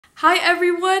Hi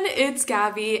everyone, it's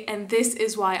Gabby, and this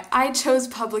is why I chose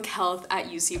public health at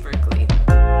UC Berkeley.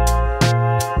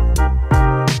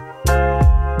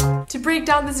 To break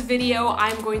down this video,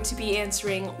 I'm going to be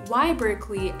answering why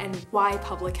Berkeley and why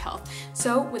public health.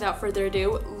 So without further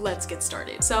ado, let's get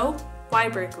started. So, why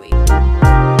Berkeley?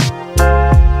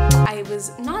 I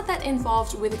was not that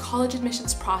involved with the college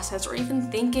admissions process or even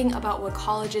thinking about what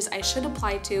colleges I should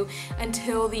apply to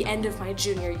until the end of my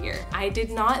junior year. I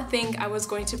did not think I was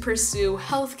going to pursue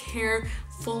healthcare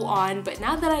full on, but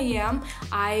now that I am,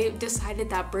 I decided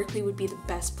that Berkeley would be the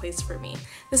best place for me.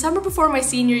 The summer before my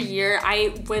senior year,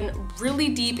 I went really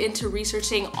deep into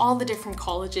researching all the different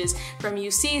colleges, from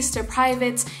UCs to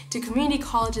privates to community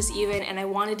colleges even, and I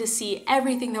wanted to see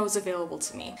everything that was available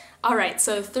to me. Alright,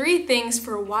 so 3 things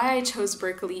for why I chose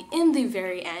Berkeley in the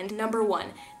very end. Number 1,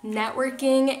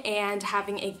 networking and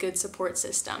having a good support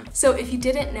system. So if you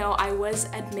didn't know, I was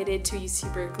admitted to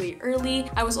UC Berkeley early.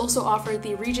 I was also offered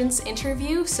the Regents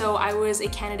interview, so I was a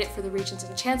candidate for the Regents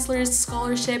and Chancellors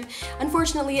scholarship.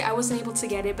 Unfortunately, I wasn't able to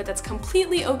get it, but that's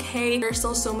completely okay. There are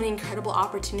still so many incredible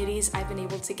opportunities I've been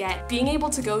able to get. Being able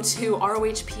to go to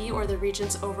ROHP, or the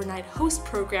Regents Overnight Host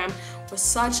Program, was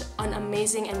such an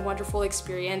amazing and wonderful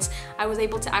experience. I was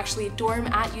able to actually dorm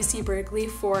at UC Berkeley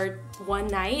for one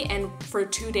night, and for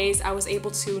 2 days I was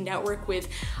able to network with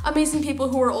amazing people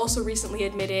who were also recently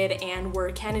admitted and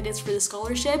were candidates for the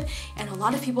scholarship. And a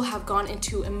lot of people have gone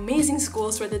into amazing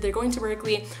schools, whether they're going to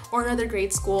Berkeley or another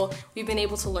great school. We've been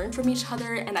able to learn from each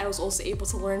other, and I was also able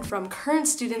to learn from current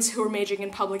students who were majoring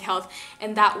in public health,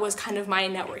 and that was kind of my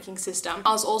networking system.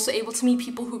 I was also able to meet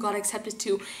people who got accepted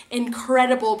to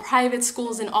incredible private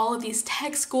schools and all of these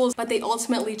tech schools, but they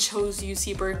ultimately chose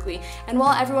UC Berkeley. And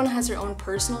while everyone has their own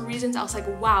personal reasons, I was like,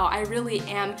 wow, I really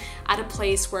am at a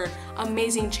place where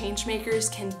amazing change makers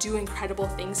can do incredible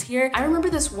things here. I remember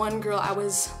this one girl, I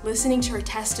was listening to her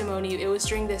testimony. It was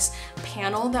during this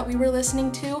panel that we were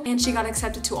listening to, and she got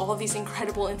accepted to all of these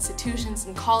incredible institutions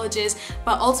and colleges,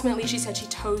 but ultimately she said she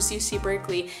chose UC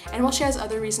Berkeley. And while she has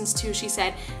other reasons too, she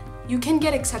said, you can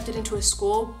get accepted into a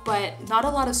school, but not a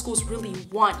lot of schools really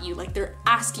want you. Like, they're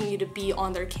asking you to be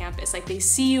on their campus. Like, they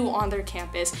see you on their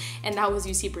campus, and that was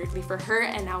UC Berkeley for her,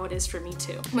 and now it is for me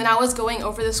too. When I was going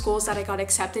over the schools that I got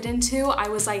accepted into, I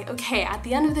was like, okay, at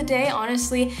the end of the day,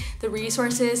 honestly, the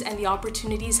resources and the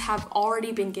opportunities have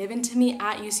already been given to me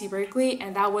at UC Berkeley,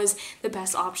 and that was the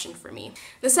best option for me.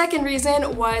 The second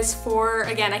reason was for,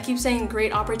 again, I keep saying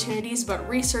great opportunities, but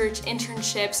research,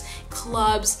 internships,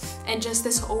 clubs, and just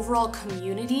this overall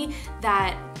community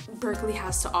that Berkeley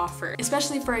has to offer,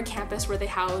 especially for a campus where they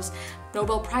house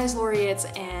Nobel Prize laureates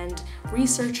and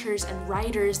researchers and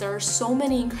writers. There are so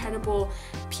many incredible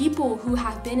people who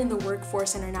have been in the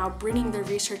workforce and are now bringing their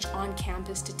research on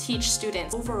campus to teach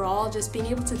students. Overall, just being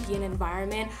able to be in an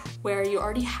environment where you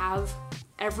already have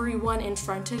everyone in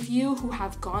front of you who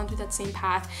have gone through that same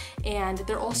path, and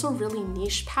they're also really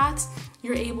niche paths.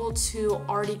 You're able to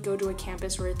already go to a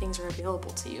campus where things are available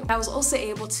to you. I was also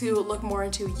able to look more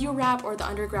into URAP, or the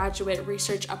Undergraduate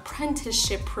Research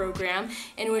Apprenticeship Program,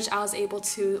 in which I was able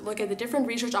to look at the different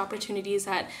research opportunities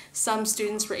that some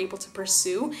students were able to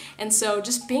pursue. And so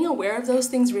just being aware of those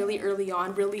things really early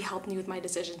on really helped me with my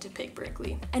decision to pick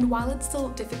Berkeley. And while it's still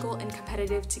difficult and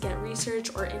competitive to get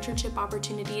research or internship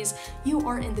opportunities, you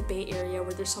are in the Bay Area,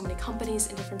 where there's so many companies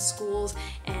and different schools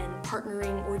and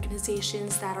partnering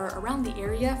organizations that are around the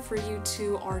area for you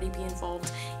to already be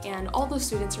involved, and all those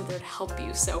students are there to help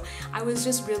you. So I was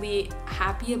just really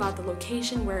happy about the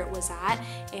location where it was at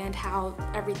and how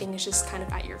everything is just kind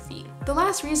of at your feet. The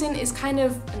last reason is kind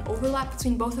of an overlap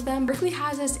between both of them. Berkeley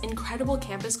has this incredible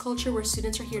campus culture where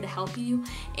students are here to help you,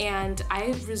 and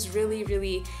I was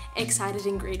really excited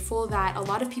and grateful that a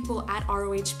lot of people at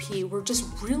ROHP were just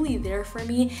really there for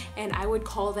me, and I would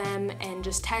call them and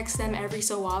just text them every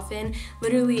so often,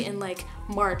 literally in like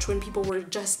March when people were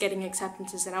just getting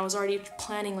acceptances, and I was already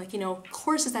planning, like, you know,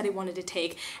 courses that I wanted to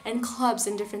take and clubs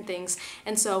and different things.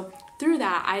 And so through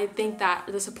that, I think that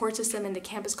the support system and the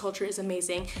campus culture is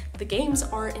amazing. The games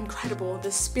are incredible.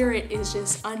 The spirit is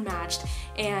just unmatched.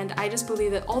 And I just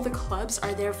believe that all the clubs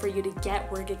are there for you to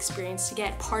get work experience, to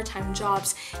get part-time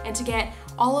jobs, and to get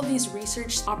all of these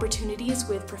research opportunities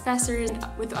with professors and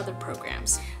with other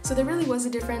programs. So there really was a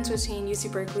difference between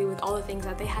UC Berkeley with all the things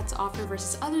that they had to offer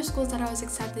versus other schools that I was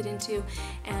accepted into.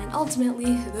 And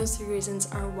ultimately, those 3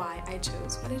 reasons are why I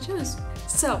chose what I chose.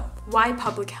 So, why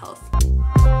public health?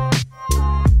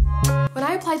 When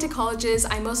I applied to colleges,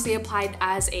 I mostly applied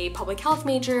as a public health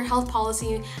major, health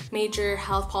policy major,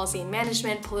 health policy and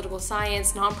management, political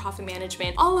science, nonprofit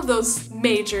management. All of those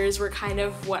majors were kind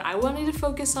of what I wanted to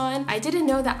focus on. I didn't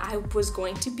know that I was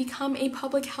going to become a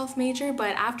public health major,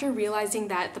 but after realizing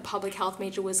that the public health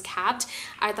major was capped,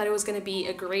 I thought it was going to be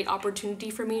a great opportunity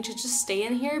for me to just stay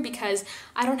in here because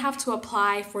I don't have to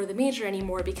apply for the major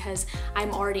anymore because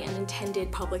I'm already an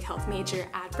intended public health major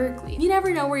at Berkeley. You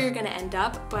never know where you're going to end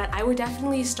up, but I would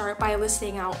definitely start by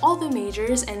listing out all the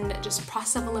majors and just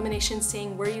process of elimination,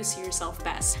 saying where you see yourself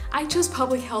best. I chose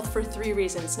public health for 3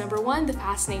 reasons. Number 1, the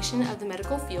fascination of the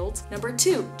medical field. Number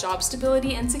 2, job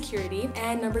stability and security.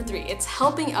 And number 3, it's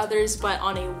helping others but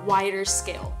on a wider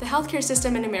scale. The healthcare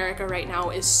system in America right now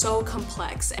is so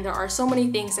complex and there are so many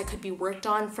things that could be worked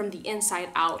on from the inside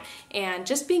out, and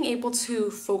just being able to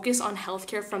focus on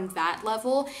healthcare from that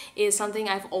level is something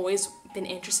I've always been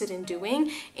interested in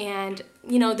doing. And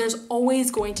you know, there's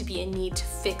always going to be a need to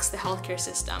fix the healthcare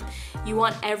system. You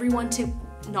want everyone to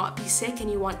not be sick and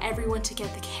you want everyone to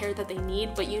get the care that they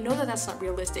need, but you know that that's not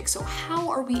realistic. So how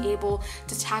are we able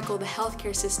to tackle the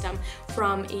healthcare system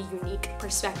from a unique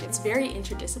perspective? It's very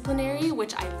interdisciplinary,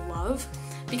 which I love,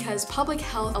 because public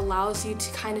health allows you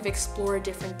to kind of explore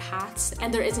different paths,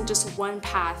 and there isn't just one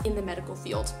path in the medical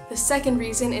field. The second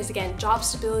reason is, again, job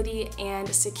stability and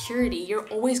security. You're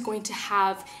always going to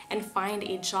have and find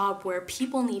a job where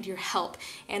people need your help,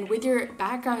 and with your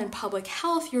background in public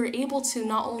health, you're able to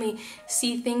not only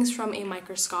see things from a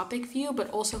microscopic view, but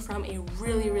also from a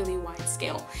really, really wide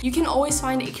scale. You can always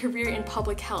find a career in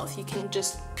public health. You can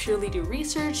just purely do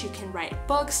research, you can write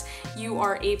books, you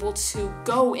are able to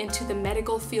go into the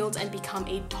medical field and become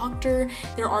a doctor.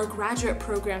 There are graduate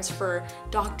programs for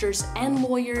doctors and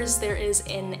lawyers. There is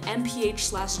an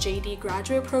MPH/JD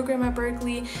graduate program at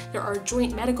Berkeley. There are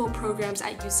joint medical programs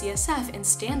at UCSF and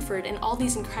Stanford and all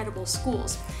these incredible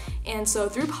schools. And so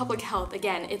through public health,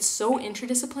 again, it's so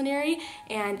interdisciplinary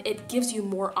and it gives you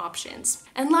more options.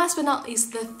 And last but not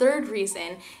least, the third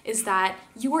reason is that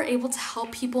you are able to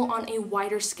help people on a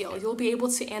wider scale. You'll be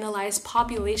able to analyze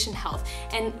population health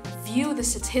and view the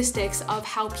statistics of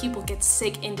how people get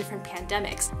sick in different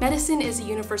pandemics. Medicine is a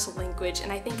universal language,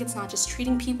 and I think it's not just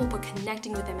treating people, but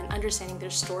connecting with them and understanding their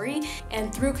story.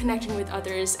 And through connecting with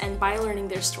others and by learning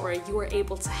their story, you are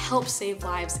able to help save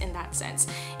lives in that sense.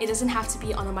 It doesn't have to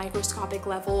be on a microscopic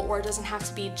level, or it doesn't have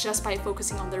to be just by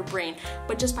focusing on their brain,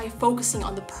 but just by focusing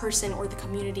on the person or the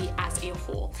community as a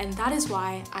whole. And that is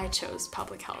why I chose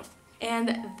public health.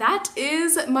 And that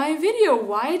is my video,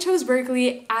 why I chose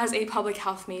Berkeley as a public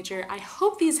health major. I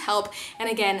hope these help. And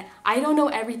again, I don't know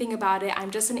everything about it.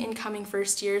 I'm just an incoming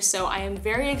first year, so I am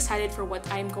very excited for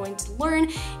what I'm going to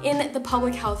learn in the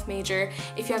public health major.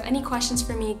 If you have any questions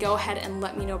for me, go ahead and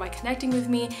let me know by connecting with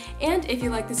me. And if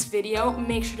you like this video,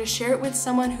 make sure to share it with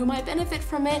someone who might benefit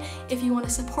from it. If you want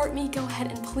to support me, go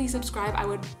ahead and please subscribe. I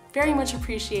would very much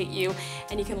appreciate you.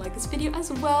 And you can like this video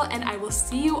as well, and I will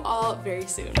see you all very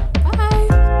soon.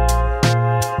 Bye!